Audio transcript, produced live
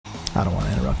I don't want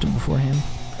to interrupt him beforehand.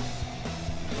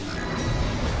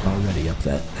 Already up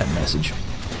that message.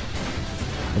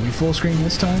 Are we full screen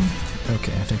this time?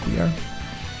 Okay, I think we are.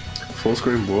 Full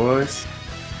screen, boys.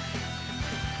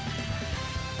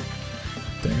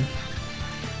 There.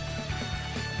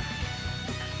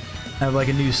 I have like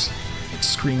a new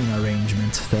screen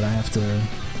arrangement that I have to...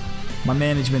 My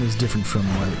management is different from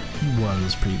what it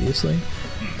was previously.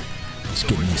 Just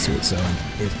getting used to it, so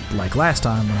if, like last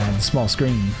time when I had the small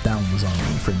screen, that one was on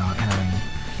me for not having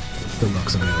the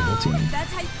looks available to me.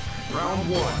 Round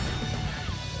one.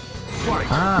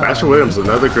 Master Williams,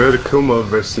 another good Akuma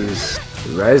versus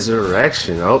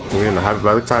Rezurrection. Oh, we're in the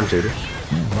hyperbolic time changer.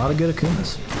 Yeah, a lot of good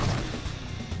Akumas.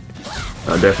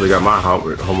 I definitely got my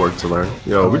homework to learn.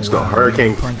 Yo, we're just gonna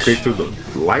hurricane kick through the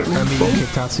lightning. Kick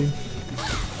Tatsu.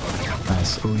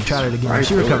 Nice. Oh, you tried it again.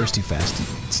 She recovers too fast.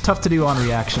 It's tough to do on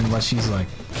reaction unless she's like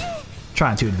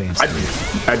trying to advance. I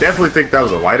definitely think that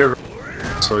was a lighter,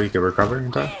 so you can recover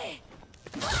in time.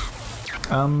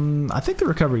 I think the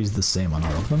recovery is the same on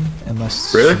all of them,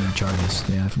 unless really? She charges.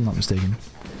 Yeah, if I'm not mistaken.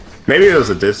 Maybe it was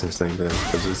a distance thing then,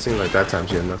 because it seemed like that time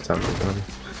she had enough time to recover.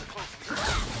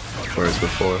 Whereas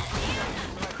before.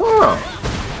 Oh!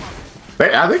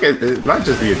 I think it might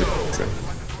just be a distance thing.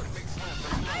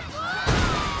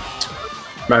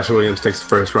 Master Williams takes the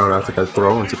first round after that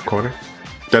throw into the corner.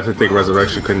 Definitely think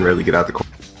Rezurrection couldn't really get out the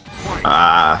corner.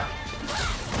 I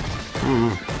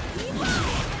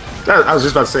was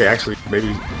just about to say, actually,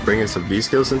 maybe bringing some V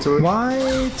skills into it. Why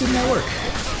didn't that work?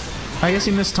 I guess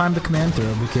he mistimed the command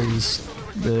throw because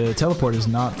the teleport is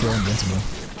not throw invincible.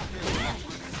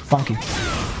 Funky.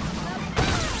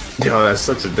 Yo, that's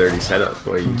such a dirty setup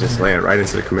where you just land right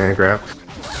into the command grab.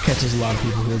 Catches a lot of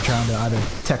people who are trying to either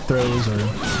tech throws or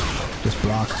just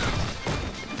block.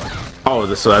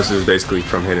 Oh, so that's just basically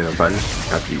from hitting a button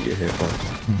after you get hit one.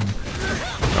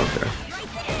 Okay.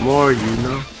 More you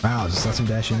know. Wow, just let him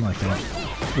dash in like that.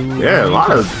 Ooh, yeah, a lot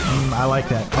of... I like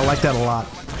that. I like that a lot.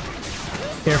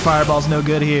 Air fireball's no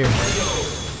good here.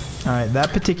 Alright,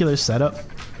 that particular setup.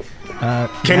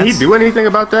 Can he do anything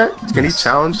about that? Can he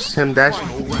challenge him dashing?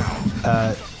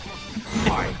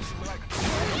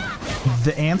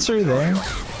 The answer there...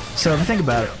 So if you think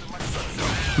about it,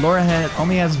 Laura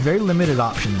only has very limited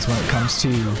options when it comes to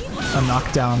a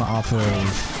knockdown off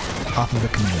of the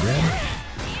command grab.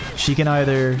 She can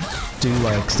either do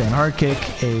like stand hard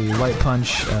kick, a light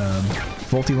punch,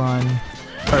 volti line,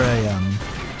 or a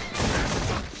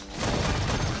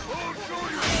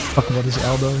what is the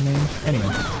elbow name?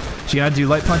 Anyway, she can either do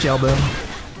light punch elbow,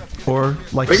 or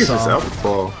like you saw,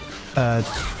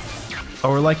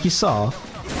 or like you saw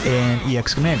in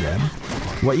EX command grab.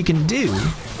 What you can do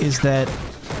is that,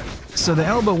 so the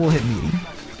elbow will hit meaty,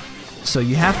 so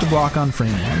you have to block on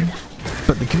frame 1.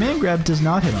 But the command grab does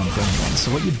not hit on frame 1,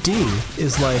 so what you do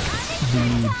is like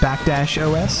the backdash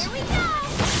OS,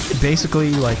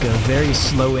 basically like a very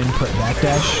slow input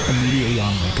backdash immediately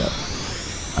on wake up.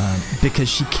 Because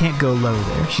she can't go low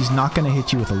there. She's not going to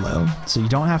hit you with a low, so you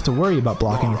don't have to worry about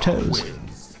blocking her toes,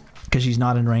 because she's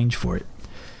not in range for it.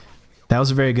 That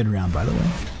was a very good round, by the way,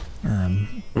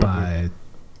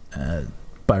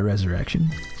 by Rezurrection.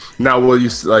 Now, will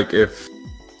you, like, if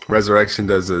Rezurrection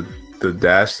does the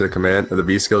dash, the command, the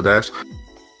V skill dash,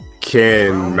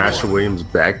 can Master Williams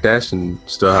backdash and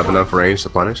still have enough range to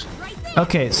punish?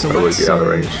 Okay, so let's say... out of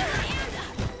range.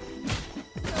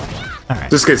 Alright.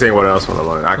 Just in case anyone else want to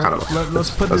learn.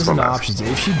 Let's put this into options.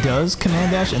 If she does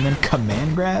command dash and then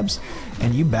command grabs,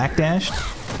 and you backdash,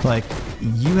 like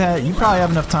you probably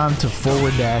have enough time to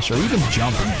forward dash or even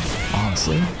jump in.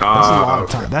 Honestly, that's a lot of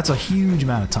time. That's a huge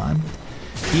amount of time.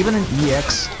 Even an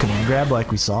EX command grab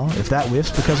like we saw, if that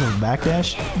whiffs because of a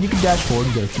backdash, you can dash forward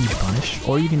and get a huge punish.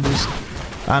 Or you can just,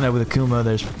 I don't know, with Akuma,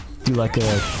 do like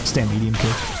a stand medium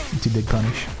kick, too big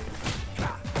punish.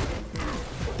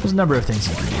 There's a number of things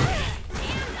you can do.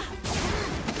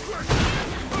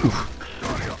 Oof.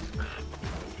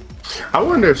 I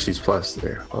wonder if she's plus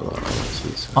there. Hold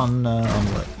on. On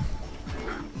what?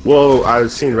 Well,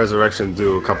 I've seen Rezurrection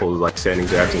do a couple of like standing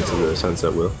jabs into the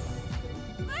Sunset Wheel.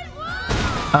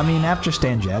 I mean, after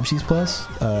stand jab, she's plus.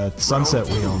 Sunset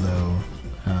Wheel, though.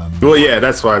 Well, yeah,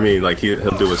 that's what I mean. Like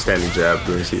he'll do a standing jab,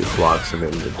 doing his blocks, and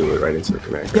then he'll do it right into the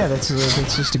command. Yeah, that's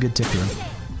just a good tick throw.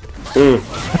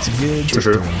 That's a good tick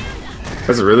throw.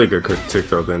 That's a really good tick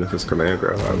throw then if it's command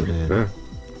grab. Yeah.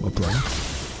 Well played.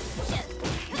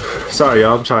 Sorry,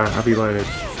 y'all. I'll be learning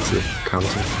to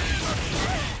counter.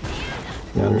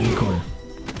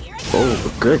 Oh, a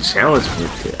good challenge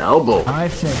with the elbow. I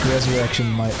think Rezurrection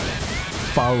might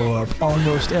follow up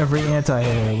almost every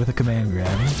anti-air with a command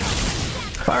grab.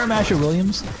 Fire Master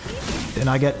Williams, and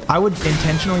I would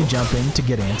intentionally jump in to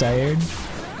get anti-aired,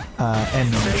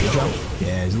 and the neutral jump.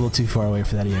 Yeah, he's a little too far away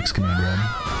for that EX command grab.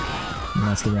 And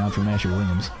that's the round for Masher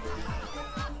Williams.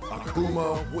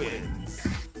 Akuma wins.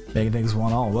 Mega Things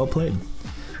 1-all. Well played.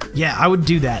 Yeah, I would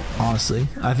do that, honestly.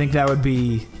 I think that would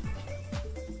be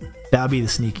the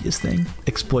sneakiest thing.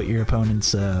 Exploit your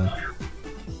opponent's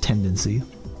tendency.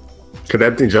 Could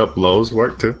empty jump lows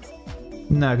work too?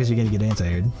 No, because you're going to get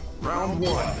anti-aired. Round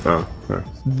 1. Oh, right.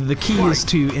 The key is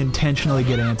to intentionally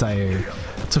get anti-air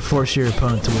to force your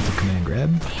opponent to whiff a command grab.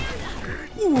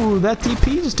 Ooh, that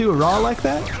DP, just do a raw like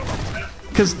that?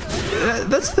 Because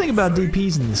that's the thing about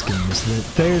DPs in this game, is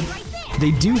that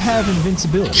they do have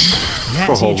invincibility.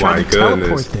 Yeah, so he tried to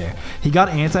teleport there. He got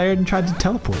anti-aired and tried to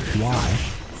teleport. Why?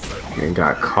 And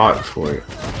got caught for it.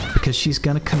 Because she's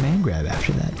going to command grab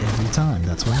after that every time.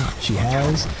 That's why. She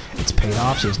has. It's paid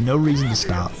off. She has no reason to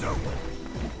stop.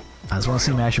 I just want to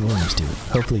see Masher Williams do it.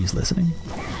 Hopefully he's listening.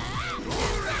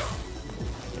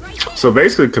 So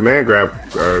basically, command grab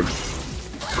or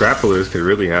grapplers could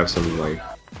really have some like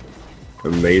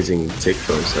amazing tick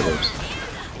throw setups.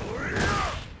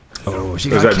 Oh, she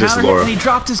got countered and he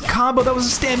dropped his combo. That was a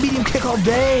stand medium kick all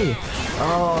day.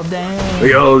 Oh, dang.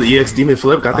 Yo, the EX Demon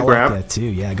Flip got the grab. I like that too.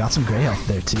 Yeah, got some gray health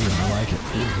there too. I like it.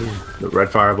 The red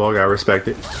fireball, gotta respect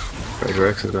it.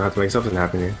 Rezurrection's gonna have to make something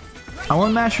happen here. I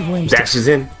want Masher Williams dashes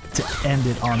in to end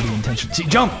it on the intention. See,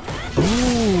 jump!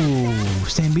 Ooh,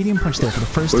 stand medium punch there for the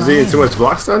first time. Was he in too much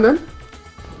block stun then?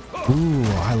 Ooh,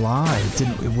 I lied.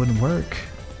 It wouldn't work.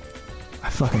 I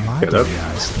fucking lied to you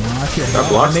guys. No, I feel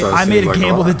that I made a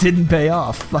gamble that didn't pay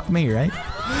off. Fuck me, right?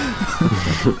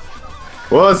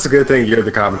 Well, it's a good thing you're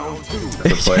the commentator.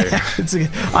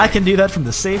 I can do that from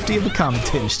the safety of the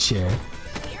commentator's chair.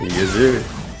 Yes, sir.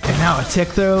 And now a tick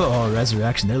throw. Oh,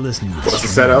 Rezurrection. They're listening to this. What's the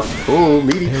setup? Ooh,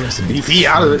 meaty. DP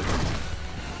out of it.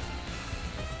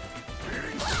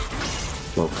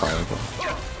 Low fireball.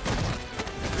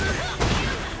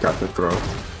 Got the throw.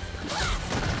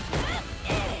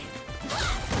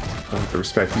 I have to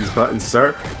respect these buttons,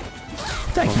 sir.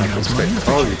 Thank you, I respect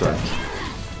all these buttons.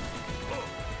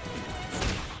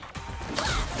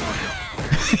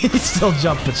 He still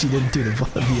jumped, but she didn't do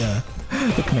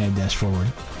the command dash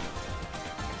forward.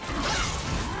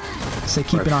 Say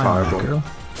keep an eye on that, girl.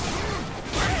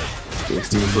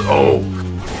 Oh!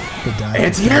 Good dive.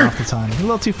 Anti-air! Off the time. A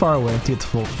little too far away to get the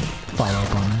full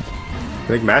follow-up on that. I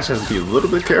think Mash has to be a little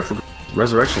bit careful.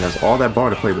 Rezurrection has all that bar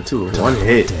to play with too. One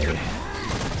hit.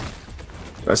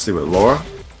 Let's see with Laura.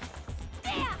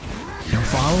 No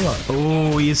follow-up.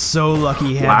 Oh, he is so lucky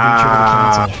he had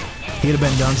the cancel. He'd have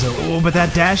been done so. Oh, but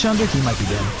that dash under, he might be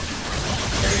dead.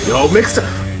 Yo, mixed up.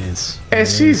 There it is. And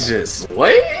she's just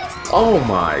wait. Oh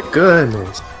my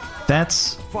goodness.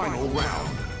 That's Final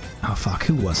round. oh fuck,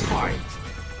 who was it?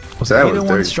 Was That it was 801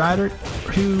 dirty. Strider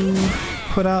who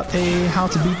put out a how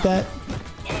to beat that?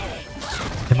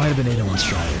 It might have been 801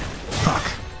 Strider.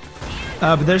 Fuck.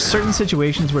 But there's certain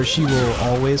situations where she will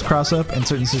always cross up and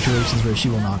certain situations where she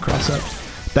will not cross up.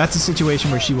 That's a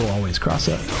situation where she will always cross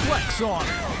up. Flex on.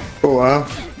 Oh wow.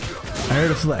 I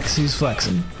heard a flex. Who's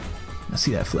flexing? I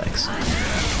see that flex.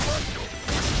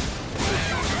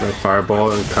 Red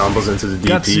fireball and combos into the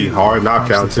DP. Gutsu. Hard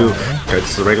knockdown too.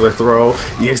 It's a regular throw.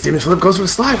 EX Demon Flip goes for the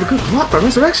slide, but good block by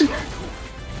Rezurrection.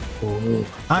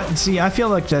 I feel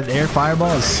like that air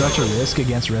fireball is such a risk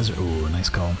against Ooh, nice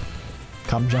call.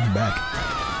 Caught him jumping back.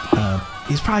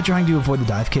 He's probably trying to avoid the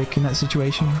dive kick in that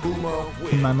situation,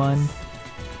 in my mind.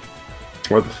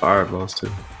 Or the fireballs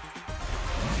too.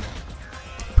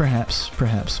 Perhaps.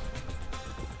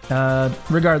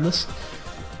 Regardless,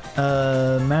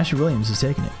 Masher Williams is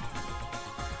taking it.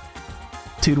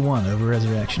 2-1 over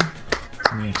Rezurrection.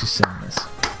 Let me actually send this.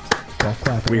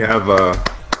 We have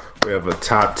a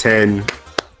top 10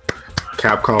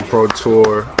 Capcom Pro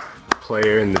Tour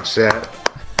player in the chat.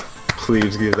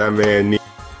 Please give that man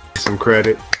some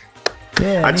credit.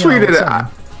 Yeah, I tweeted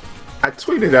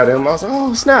at him. I was like,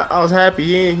 oh snap! I was happy.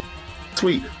 He ain't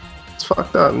tweet. It's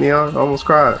fucked up, Neon. I almost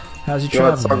cried. How's your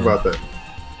travel? travel? Talk about that.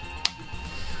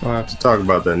 I'll have to talk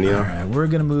about that, Neon. Alright, we're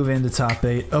gonna move into top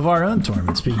 8 of our own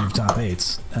tournament. Speaking of top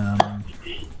 8s,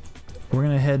 we're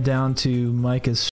gonna head down to Micah's